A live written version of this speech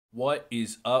What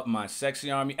is up, my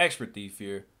sexy army? XpertThief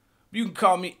here. You can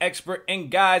call me Expert. And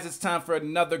guys, it's time for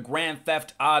another Grand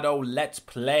Theft Auto Let's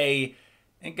Play.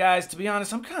 And guys, to be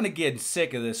honest, I'm kind of getting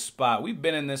sick of this spot. We've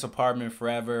been in this apartment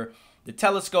forever. The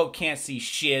telescope can't see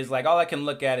shiz. Like, all I can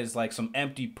look at is like some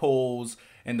empty pools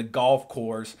and the golf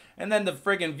course. And then the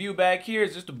friggin' view back here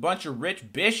is just a bunch of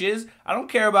rich bitches. I don't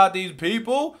care about these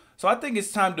people. So I think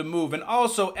it's time to move. And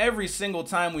also, every single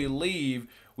time we leave,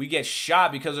 we get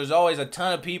shot because there's always a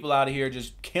ton of people out here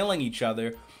just killing each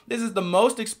other. This is the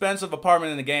most expensive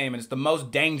apartment in the game, and it's the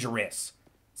most dangerous.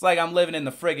 It's like I'm living in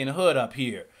the friggin' hood up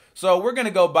here. So we're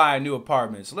gonna go buy a new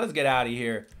apartment. So let's get out of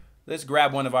here. Let's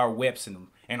grab one of our whips and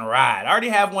ride. I already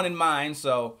have one in mind,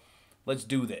 so let's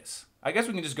do this. I guess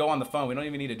we can just go on the phone. We don't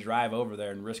even need to drive over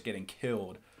there and risk getting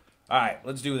killed. All right,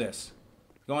 let's do this.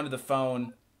 Going to the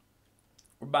phone.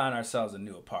 We're buying ourselves a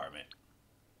new apartment.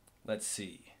 Let's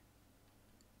see.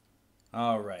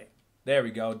 All right, there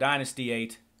we go. Dynasty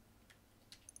 8.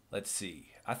 Let's see.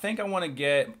 I think I want to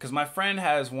get, because my friend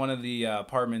has one of the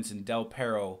apartments in Del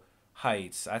Perro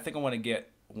Heights. I think I want to get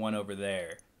one over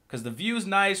there because the view's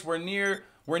nice. We're near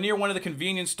one of the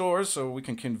convenience stores, so we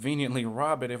can conveniently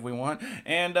rob it if we want.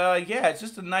 And yeah, it's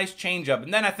just a nice change up.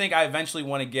 And then I think I eventually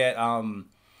want to get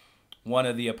one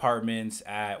of the apartments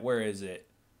at, where is it?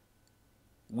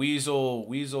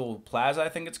 Weasel Plaza, I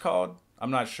think it's called. I'm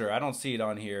not sure. I don't see it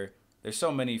on here. There's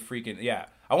so many freaking, yeah.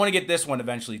 I want to get this one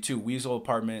eventually too. Weasel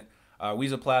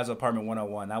Plaza apartment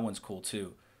 101. That one's cool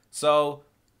too. So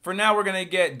for now, we're gonna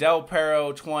get Del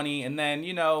Perro 20, and then,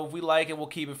 you know, if we like it, we'll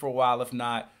keep it for a while. If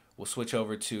not, we'll switch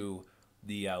over to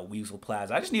the Weasel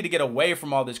Plaza. I just need to get away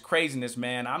from all this craziness,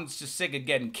 man. I'm just sick of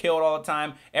getting killed all the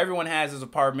time. Everyone has this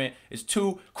apartment. It's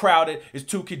too crowded. It's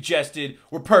too congested.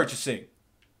 We're purchasing.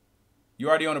 You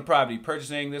already own a property.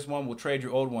 Purchasing this one will trade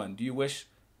your old one. Do you wish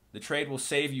the trade will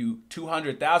save you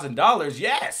 $200,000?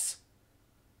 Yes!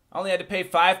 I only had to pay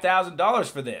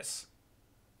 $5,000 for this.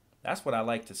 That's what I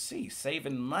like to see.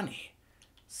 Saving money.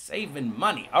 Saving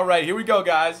money. All right, here we go,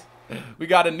 guys. We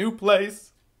got a new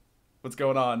place. What's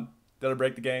going on? Did I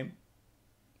break the game?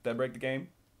 Did I break the game?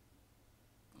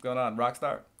 What's going on?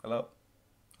 Rockstar? Hello?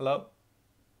 Hello?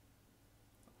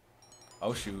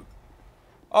 Oh, shoot.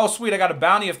 Oh, sweet. I got a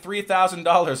bounty of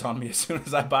 $3,000 on me as soon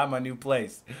as I buy my new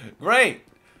place. Great.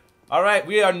 All right.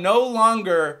 We are no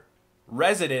longer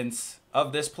residents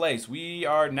of this place. We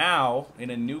are now in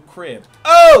a new crib.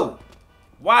 Oh!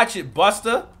 Watch it,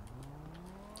 Buster.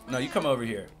 No, you come over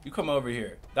here. You come over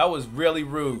here. That was really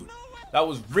rude. That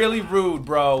was really rude,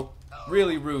 bro.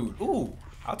 Really rude. Ooh,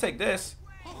 I'll take this.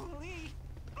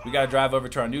 We gotta drive over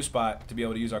to our new spot to be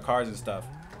able to use our cars and stuff.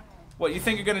 What, you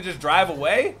think you're gonna just drive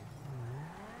away?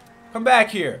 Come back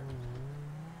here.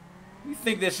 What do you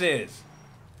think this is?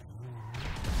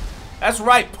 That's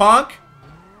right, punk.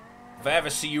 If I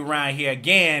ever see you around here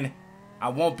again, I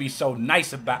won't be so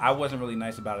nice about. I wasn't really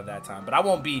nice about it that time, but I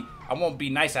won't be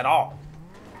nice at all.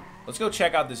 Let's go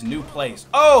check out this new place.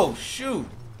 Oh, shoot.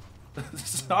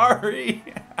 Sorry.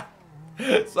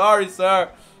 Sorry,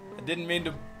 sir. I didn't mean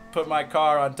to put my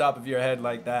car on top of your head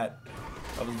like that.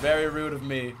 That was very rude of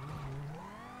me.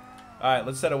 All right,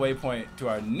 let's set a waypoint to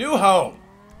our new home.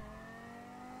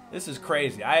 This is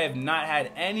crazy. I have not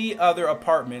had any other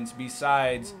apartments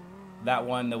besides that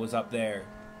one that was up there.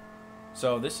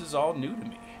 So this is all new to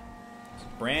me. It's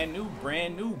brand new,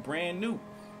 brand new, brand new.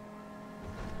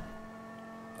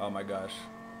 Oh my gosh.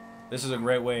 This is a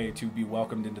great way to be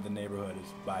welcomed into the neighborhood,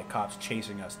 is by cops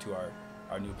chasing us to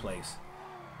our new place.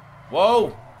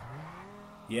 Whoa!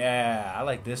 Yeah, I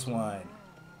like this one.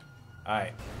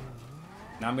 Alright.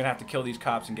 Now I'm gonna have to kill these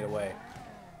cops and get away.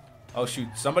 Oh shoot,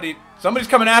 somebody's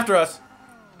coming after us.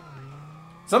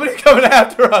 Somebody's coming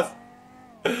after us.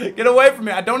 Get away from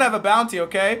me. I don't have a bounty,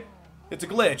 okay? It's a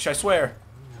glitch, I swear.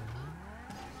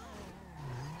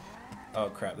 Oh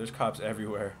crap, there's cops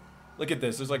everywhere. Look at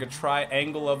this. There's like a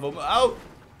triangle of them. Oh!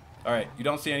 Alright, you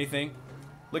don't see anything.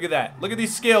 Look at that. Look at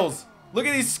these skills. Look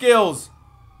at these skills.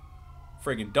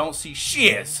 Friggin' don't see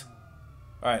shiz.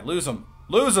 Alright, lose them.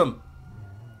 Lose them.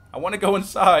 I want to go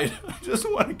inside. I just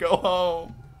want to go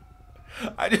home.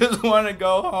 I just want to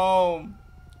go home.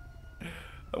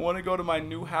 I want to go to my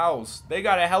new house. They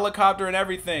got a helicopter and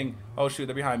everything. Oh, shoot.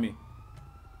 They're behind me.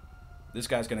 This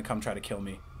guy's going to come try to kill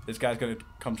me. This guy's going to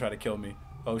come try to kill me.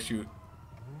 Oh, shoot.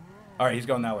 All right, he's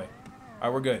going that way. All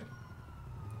right, we're good.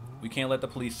 We can't let the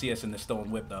police see us in this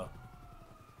stolen whip, though.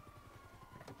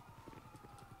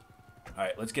 All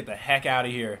right, let's get the heck out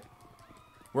of here.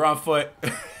 We're on foot.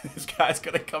 This guy's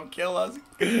going to come kill us.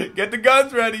 Get the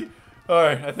guns ready. All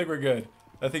right, I think we're good.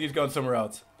 I think he's going somewhere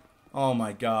else. Oh,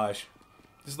 my gosh.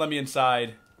 Just let me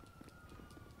inside.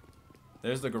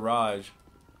 There's the garage.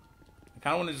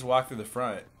 Kind of want to just walk through the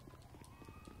front.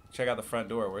 Check out the front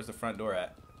door. Where's the front door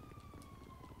at?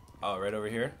 Oh, right over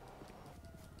here.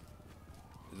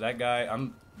 Is that guy?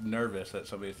 I'm nervous that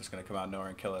somebody's just going to come out of nowhere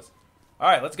and kill us. All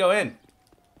right, let's go in.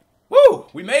 Woo!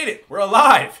 We made it. We're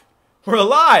alive. We're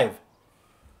alive.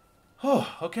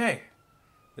 Oh, okay.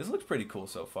 This looks pretty cool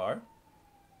so far.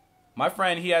 My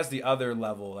friend, he has the other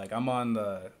level. Like, I'm on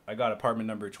the... I got apartment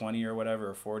number 20 or whatever,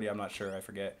 or 40. I'm not sure. I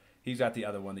forget. He's got the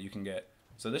other one that you can get.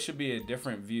 So this should be a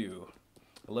different view.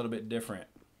 A little bit different.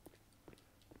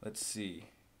 Let's see.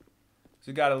 So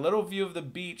we got a little view of the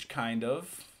beach, kind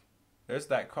of. There's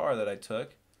that car that I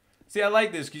took. See, I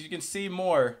like this because you can see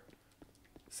more.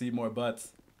 See more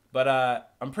butts. But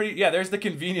I'm pretty... Yeah, there's the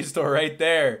convenience store right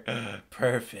there.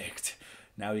 Perfect.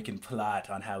 Now we can plot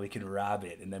on how we can rob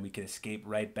it. And then we can escape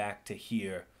right back to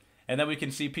here. And then we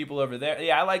can see people over there.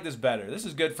 Yeah, I like this better. This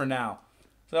is good for now.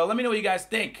 So let me know what you guys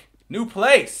think. New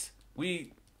place.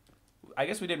 I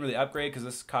guess we didn't really upgrade because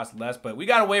this cost less. But we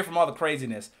got away from all the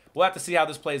craziness. We'll have to see how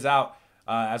this plays out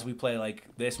as we play like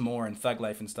this more in Thug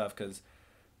Life and stuff. Because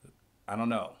I don't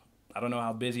know. I don't know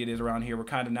how busy it is around here. We're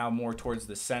kind of now more towards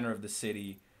the center of the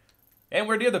city. And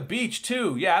we're near the beach,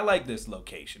 too. Yeah, I like this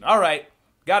location. All right.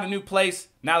 Got a new place.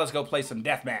 Now let's go play some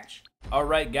deathmatch. All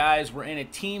right, guys. We're in a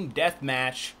team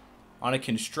deathmatch on a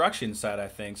construction site, I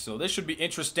think. So this should be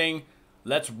interesting.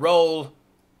 Let's roll.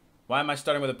 Why am I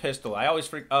starting with a pistol? I always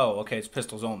forget. Oh, okay. It's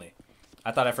pistols only.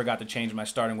 I thought I forgot to change my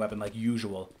starting weapon like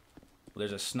usual. Well,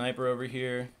 there's a sniper over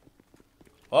here.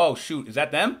 Oh, shoot. Is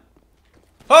that them?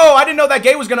 Oh, I didn't know that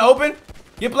gate was going to open.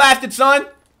 Get blasted, son.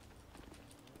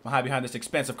 I'm hide behind this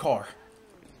expensive car.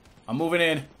 I'm moving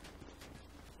in.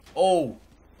 Oh,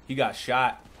 he got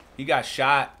shot. He got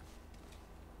shot.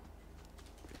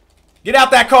 Get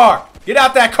out that car. Get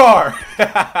out that car.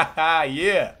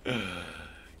 Yeah.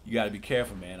 You got to be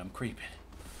careful, man. I'm creeping.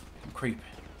 I'm creeping.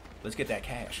 Let's get that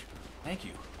cash. Thank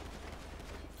you.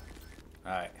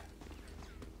 All right.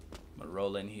 I'm going to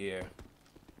roll in here.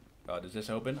 Oh, does this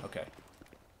open? Okay.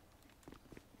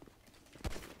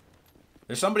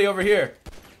 There's somebody over here.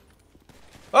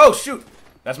 Oh, shoot.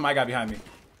 That's my guy behind me.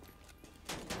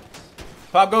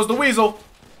 Pop goes the weasel.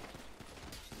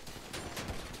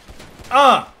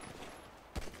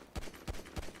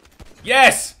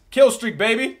 Yes. Kill streak,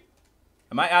 baby.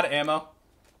 Am I out of ammo?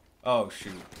 Oh,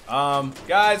 shoot.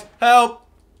 Guys, help.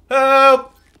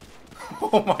 Help.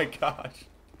 Oh, my gosh.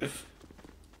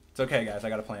 It's okay, guys. I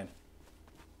got a plan.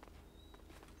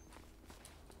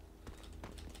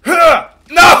 No!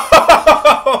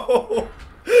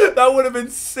 That would have been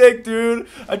sick, dude.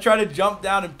 I tried to jump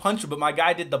down and punch him, but my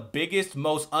guy did the biggest,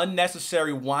 most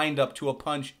unnecessary wind-up to a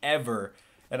punch ever,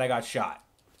 and I got shot.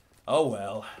 Oh,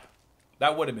 well.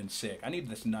 That would have been sick. I need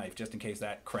this knife just in case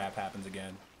that crap happens again.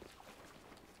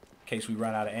 In case we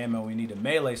run out of ammo, we need to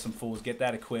melee some fools, get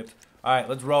that equipped. All right,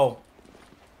 let's roll.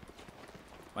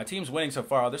 My team's winning so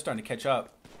far. Oh, they're starting to catch up.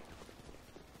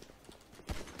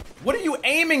 What are you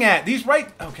aiming at? These right...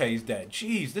 Okay, he's dead.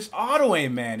 Jeez, this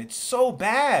auto-aim, man. It's so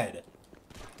bad.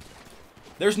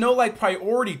 There's no, like,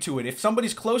 priority to it. If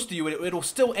somebody's close to you, it'll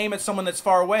still aim at someone that's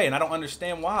far away, and I don't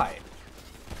understand why.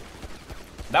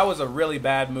 That was a really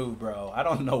bad move, bro. I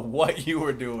don't know what you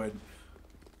were doing.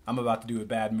 I'm about to do a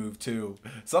bad move, too.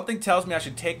 Something tells me I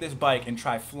should take this bike and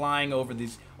try flying over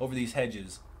these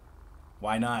hedges.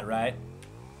 Why not, right?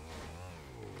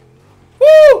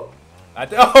 Woo!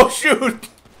 Oh, shoot!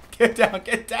 Get down,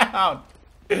 get down.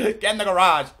 Get in the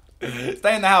garage.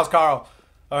 Stay in the house, Carl.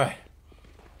 All right.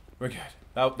 We're good.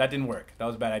 That didn't work. That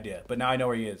was a bad idea. But now I know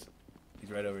where he is.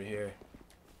 He's right over here.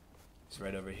 He's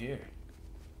right over here.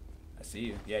 I see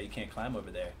you. Yeah, you can't climb over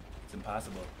there. It's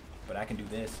impossible. But I can do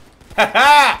this. Ha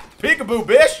ha! Peekaboo,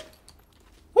 bish!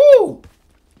 Woo!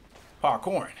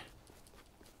 Parkour.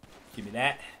 Give me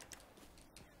that.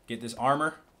 Get this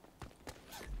armor.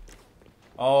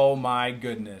 Oh my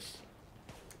goodness.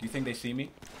 Do you think they see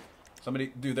me?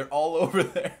 Somebody, dude, they're all over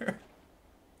there.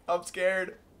 I'm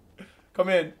scared. Come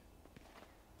in.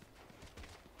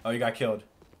 Oh, you got killed.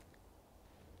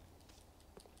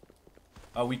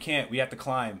 Oh, we can't. We have to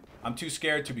climb. I'm too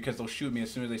scared to because they'll shoot me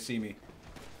as soon as they see me.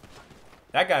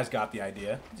 That guy's got the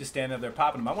idea. Just standing up there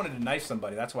popping them. I wanted to knife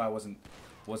somebody. That's why I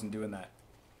wasn't doing that.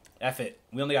 F it.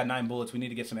 We only got 9 bullets. We need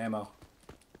to get some ammo.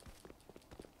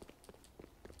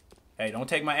 Hey, don't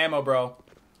take my ammo, bro.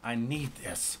 I need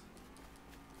this.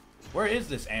 Where is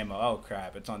this ammo? Oh,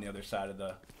 crap. It's on the other side of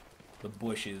the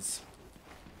bushes.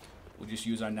 We'll just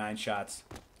use our 9 shots.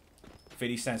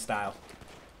 50-cent style.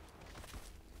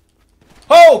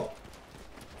 Oh!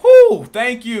 Whoo!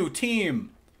 Thank you, team.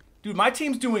 Dude, my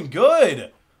team's doing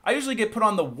good. I usually get put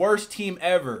on the worst team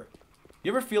ever.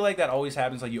 You ever feel like that always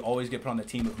happens? Like you always get put on the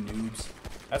team of noobs?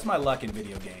 That's my luck in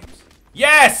video games.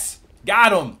 Yes!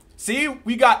 Got him! See?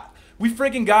 We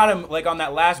freaking got him like on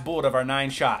that last bullet of our 9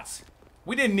 shots.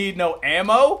 We didn't need no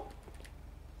ammo.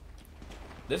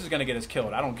 This is gonna get us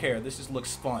killed. I don't care. This just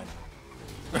looks fun.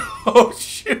 Oh,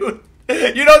 shoot.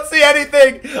 You don't see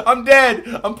anything. I'm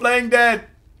dead. I'm playing dead.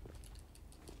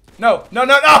 No, no,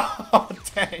 no, no. Oh,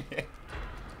 dang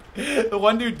it. The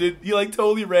one dude did, he like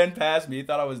totally ran past me. He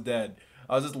thought I was dead.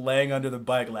 I was just laying under the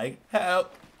bike like,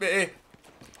 help me.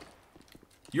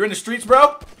 You're in the streets,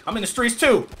 bro? I'm in the streets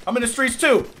too. I'm in the streets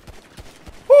too.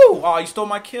 Woo! Oh, you stole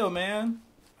my kill, man.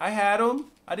 I had him.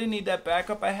 I didn't need that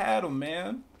backup. I had him,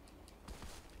 man.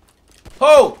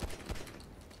 Oh!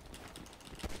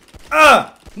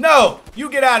 No! You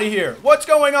get out of here. What's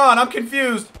going on? I'm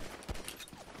confused.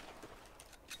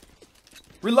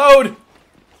 Reload.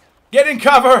 Get in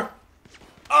cover.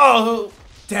 Oh,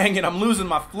 dang it. I'm losing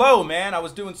my flow, man. I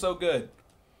was doing so good.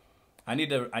 I need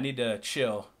to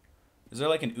chill. Is there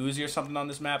like an Uzi or something on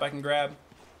this map I can grab?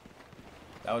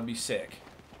 That would be sick.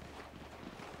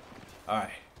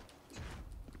 Alright.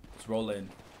 Let's roll in.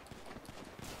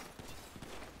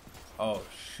 Oh,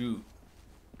 shoot.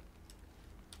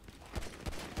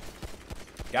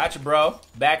 Gotcha, bro.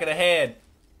 Back of the head.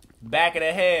 Back of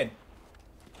the head.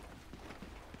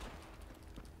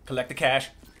 Collect the cash.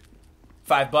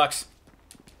 $5.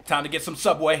 Time to get some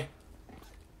Subway.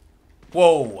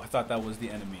 Whoa, I thought that was the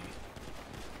enemy.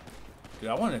 Dude,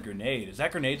 I want a grenade. Is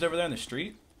that grenades over there in the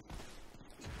street?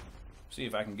 See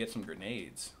if I can get some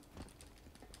grenades.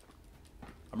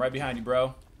 I'm right behind you,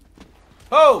 bro.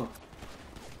 Oh!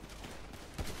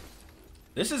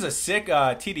 This is a sick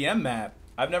TDM map.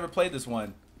 I've never played this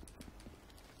one.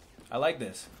 I like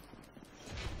this.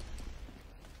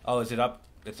 Oh, is it up?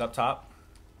 It's up top?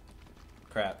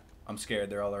 Crap. I'm scared.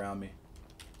 They're all around me.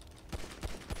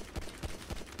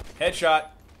 Headshot.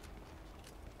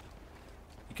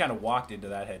 He kind of walked into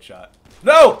that headshot.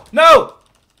 No! No!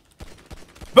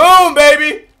 Boom,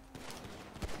 baby!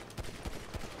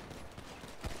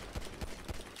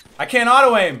 I can't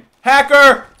auto-aim.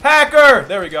 Hacker! Hacker!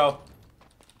 There we go.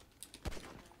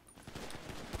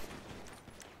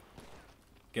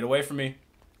 Get away from me.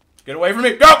 Get away from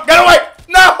me. Go! Get away!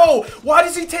 No! Why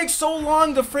does he take so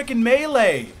long to freaking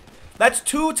melee? That's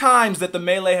 2 times that the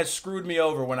melee has screwed me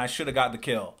over when I should have got the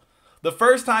kill. The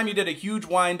first time he did a huge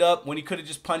wind up when he could have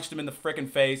just punched him in the freaking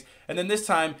face. And then this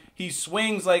time he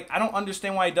swings like, I don't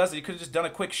understand why he does it. He could have just done a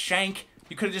quick shank.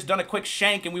 He could have just done a quick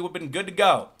shank and we would have been good to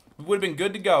go. We would have been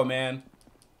good to go, man.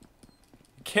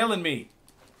 Killing me.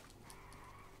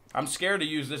 I'm scared to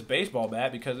use this baseball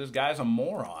bat because this guy's a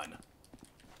moron.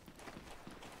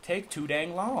 Take too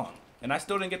dang long. And I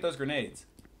still didn't get those grenades.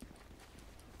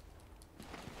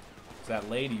 That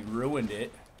lady ruined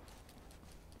it.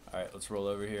 Alright, let's roll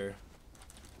over here.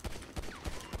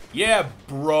 Yeah,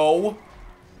 bro.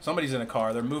 Somebody's in a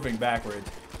car. They're moving backwards.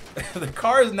 The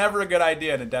car is never a good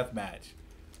idea in a deathmatch.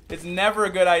 It's never a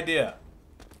good idea.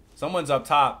 Someone's up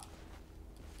top.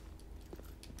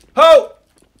 Ho!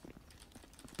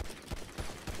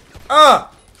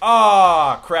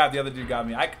 Oh, crap. The other dude got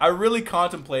me. I really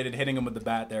contemplated hitting him with the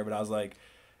bat there, but I was like,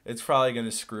 it's probably going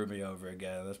to screw me over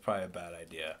again. That's probably a bad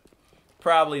idea.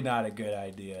 Probably not a good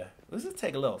idea. Let's just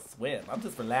take a little swim. I'm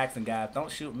just relaxing, guys. Don't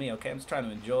shoot me, okay? I'm just trying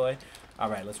to enjoy. All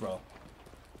right, let's roll.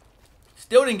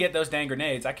 Still didn't get those dang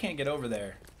grenades. I can't get over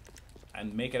there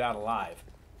and make it out alive.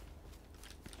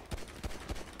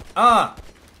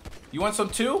 You want some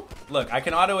too? Look, I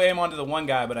can auto-aim onto the one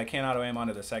guy, but I can't auto-aim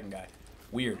onto the second guy.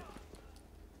 Weird.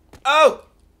 Oh!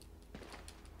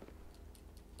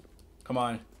 Come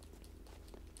on.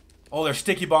 Oh, they're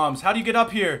sticky bombs. How do you get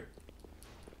up here?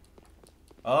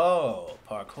 Oh,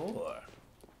 parkour.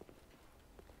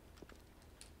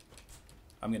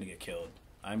 I'm gonna get killed.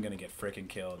 I'm gonna get freaking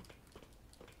killed.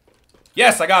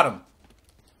 Yes, I got him.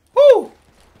 Woo!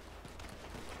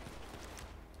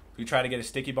 You try to get a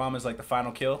sticky bomb as like the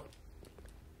final kill.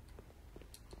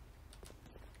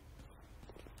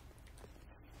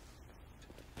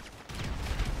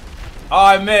 Oh,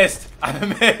 I missed. I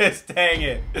missed. Dang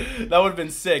it. That would have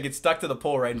been sick. It stuck to the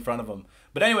pole right in front of him.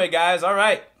 But anyway, guys, all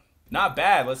right. Not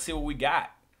bad. Let's see what we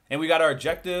got. And we got our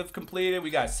objective completed. We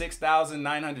got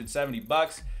 6,970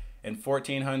 bucks and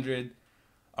 1,400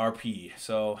 RP.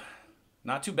 So,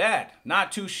 not too bad.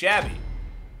 Not too shabby.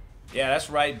 Yeah, that's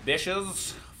right,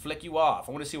 bitches. Flick you off.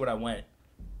 I want to see what I went.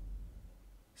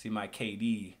 See my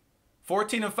KD.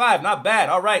 14 and 5. Not bad.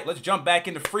 All right, let's jump back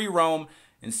into free roam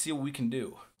and see what we can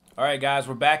do. All right, guys,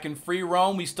 we're back in free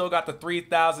roam. We still got the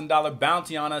 $3,000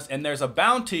 bounty on us, and there's a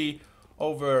bounty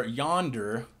over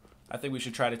yonder. I think we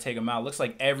should try to take them out. Looks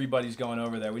like everybody's going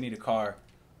over there. We need a car.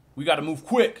 We got to move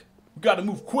quick. We got to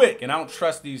move quick. And I don't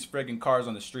trust these friggin' cars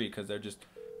on the street because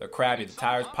they're crappy. The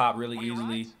tires pop really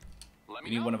easily.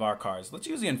 We need one of our cars. Let's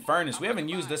use the Infernus. We haven't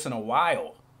used this in a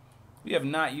while. We have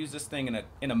not used this thing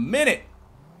in a minute.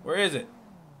 Where is it?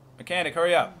 Mechanic,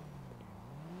 hurry up.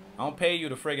 I don't pay you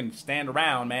to friggin' stand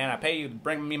around, man. I pay you to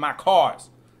bring me my cars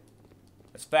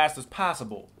as fast as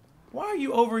possible. Why are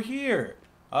you over here?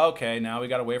 Okay, now we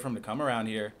gotta wait for him to come around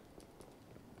here.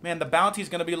 Man, the bounty's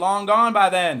gonna be long gone by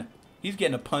then. He's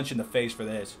getting a punch in the face for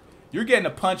this. You're getting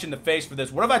a punch in the face for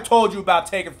this. What have I told you about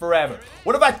taking forever?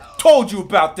 What have I told you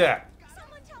about that?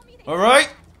 Alright?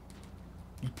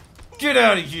 Get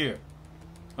out of here.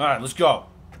 Alright, let's go.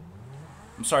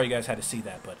 I'm sorry you guys had to see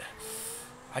that, but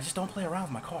I just don't play around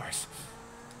with my cars.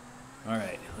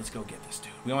 Alright, let's go get this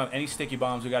dude. We don't have any sticky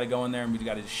bombs. We gotta go in there and we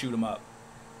gotta just shoot him up.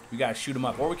 We gotta shoot him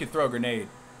up. Or we could throw a grenade.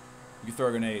 We could throw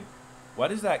a grenade.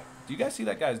 What is that? Do you guys see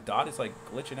that guy's dot? It's like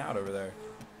glitching out over there.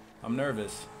 I'm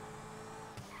nervous.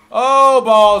 Oh,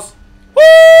 balls.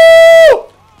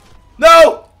 Woo!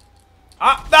 No!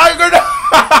 Dang it.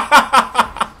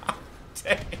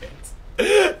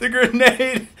 The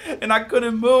grenade, and I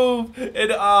couldn't move.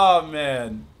 And oh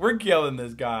man, we're killing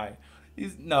this guy.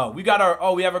 We got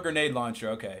our, we have a grenade launcher.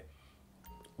 Okay.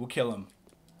 We'll kill him.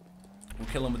 We'll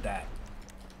kill him with that.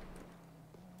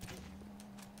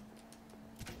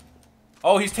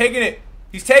 Oh, he's taking it.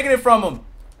 He's taking it from him.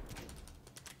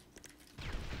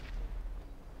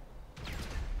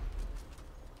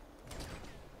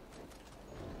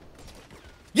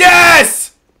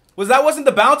 Yes! Wasn't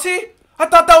the bounty? I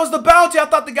thought that was the bounty. I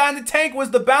thought the guy in the tank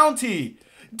was the bounty.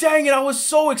 Dang it, I was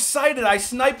so excited. I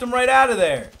sniped him right out of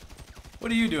there.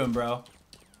 What are you doing, bro?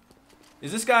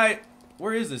 Is this guy...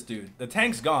 Where is this dude? The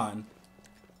tank's gone.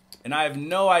 And I have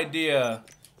no idea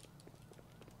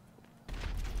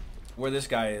where this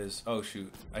guy is. Oh,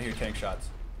 shoot. I hear tank shots.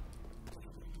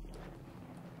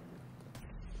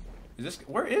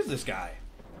 Where is this guy?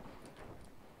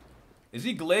 Is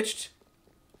he glitched?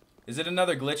 Is it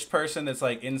another glitched person that's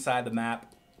like inside the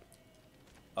map?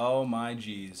 Oh my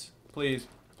jeez. Please,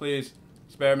 please,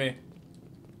 spare me.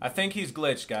 I think he's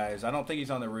glitched, guys. I don't think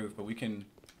he's on the roof, but we can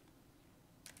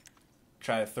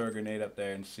try to throw a grenade up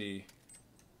there and see.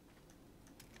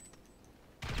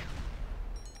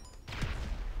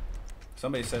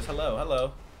 Somebody says hello,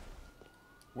 hello.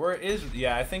 Where is...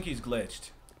 Yeah, I think he's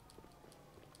glitched.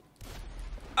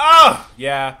 Oh!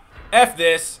 Yeah. F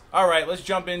this. Alright, let's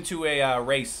jump into a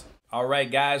race.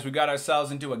 Alright, guys, we got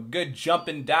ourselves into a good jump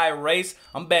and die race.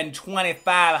 I'm betting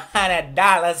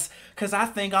 $2,500 because I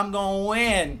think I'm going to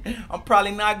win. I'm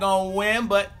probably not going to win,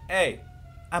 but hey,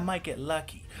 I might get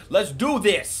lucky. Let's do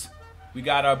this. We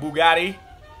got our Bugatti,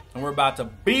 and we're about to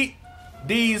beat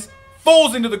these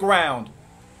fools into the ground.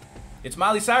 It's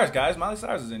Miley Cyrus, guys. Miley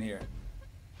Cyrus is in here.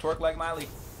 Twerk like Miley.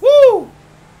 Woo!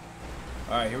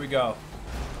 Alright, here we go.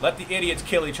 Let the idiots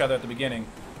kill each other at the beginning.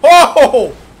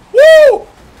 Oh! Woo!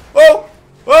 Oh!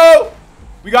 Oh!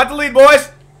 We got the lead, boys!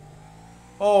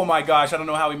 Oh my gosh, I don't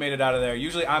know how we made it out of there.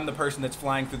 Usually I'm the person that's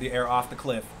flying through the air off the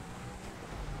cliff.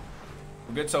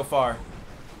 We're good so far.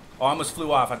 Oh, I almost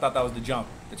flew off. I thought that was the jump.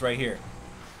 It's right here.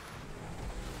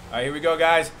 Alright, here we go,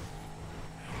 guys.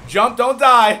 Jump, don't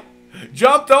die!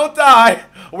 Jump, don't die!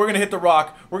 We're gonna hit the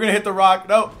rock. We're gonna hit the rock.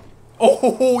 No.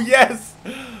 Oh, yes!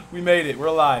 We made it. We're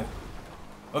alive.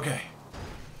 Okay.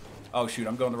 Oh, shoot.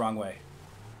 I'm going the wrong way.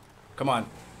 Come on.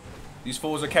 These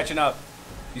fools are catching up.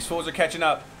 These fools are catching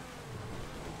up.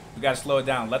 We gotta slow it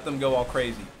down. Let them go all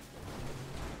crazy.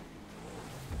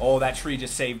 Oh, that tree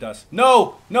just saved us.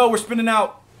 No! No, we're spinning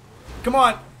out. Come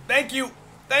on. Thank you.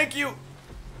 Thank you.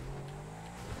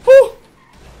 Whew!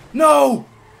 No!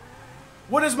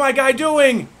 What is my guy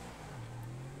doing?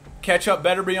 Catch up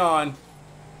better be on.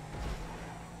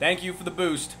 Thank you for the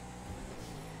boost.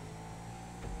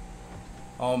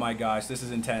 Oh my gosh, this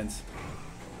is intense.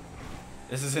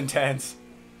 This is intense.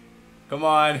 Come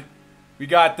on. We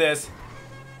got this.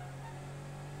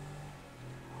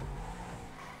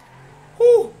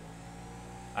 Whew!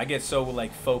 I get so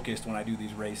like focused when I do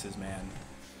these races, man.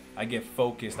 I get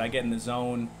focused. I get in the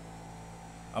zone.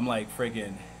 I'm like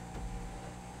friggin'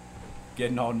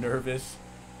 getting all nervous.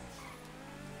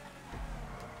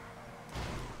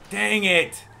 Dang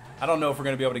it! I don't know if we're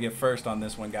gonna be able to get first on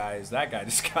this one, guys. That guy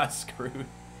just got screwed.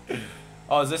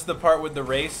 Oh, is this the part with the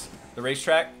race? The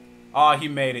racetrack? Oh, he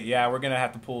made it. Yeah, we're gonna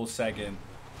have to pull second.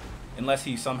 Unless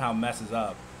he somehow messes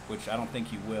up, which I don't think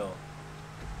he will.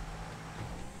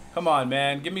 Come on,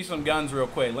 man. Give me some guns real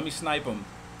quick. Let me snipe him.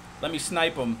 Let me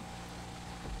snipe him.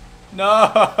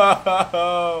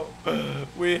 No!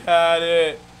 We had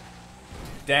it.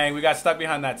 Dang, we got stuck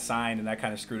behind that sign, and that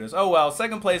kind of screwed us. Oh, well,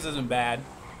 second place isn't bad.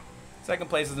 Second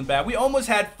place isn't bad. We almost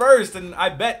had first, and I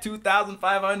bet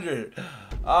 2,500.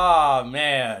 Oh,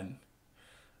 man.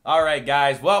 All right,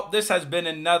 guys. Well, this has been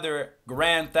another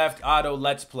Grand Theft Auto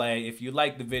Let's Play. If you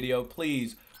liked the video,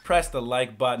 please press the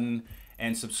like button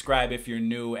and subscribe if you're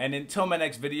new. And until my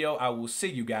next video, I will see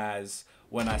you guys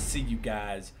when I see you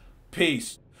guys.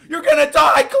 Peace. You're gonna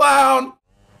die, clown!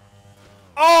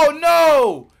 Oh,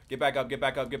 no! Get back up, get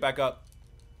back up, get back up.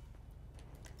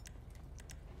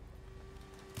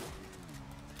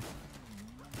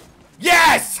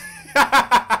 Yes!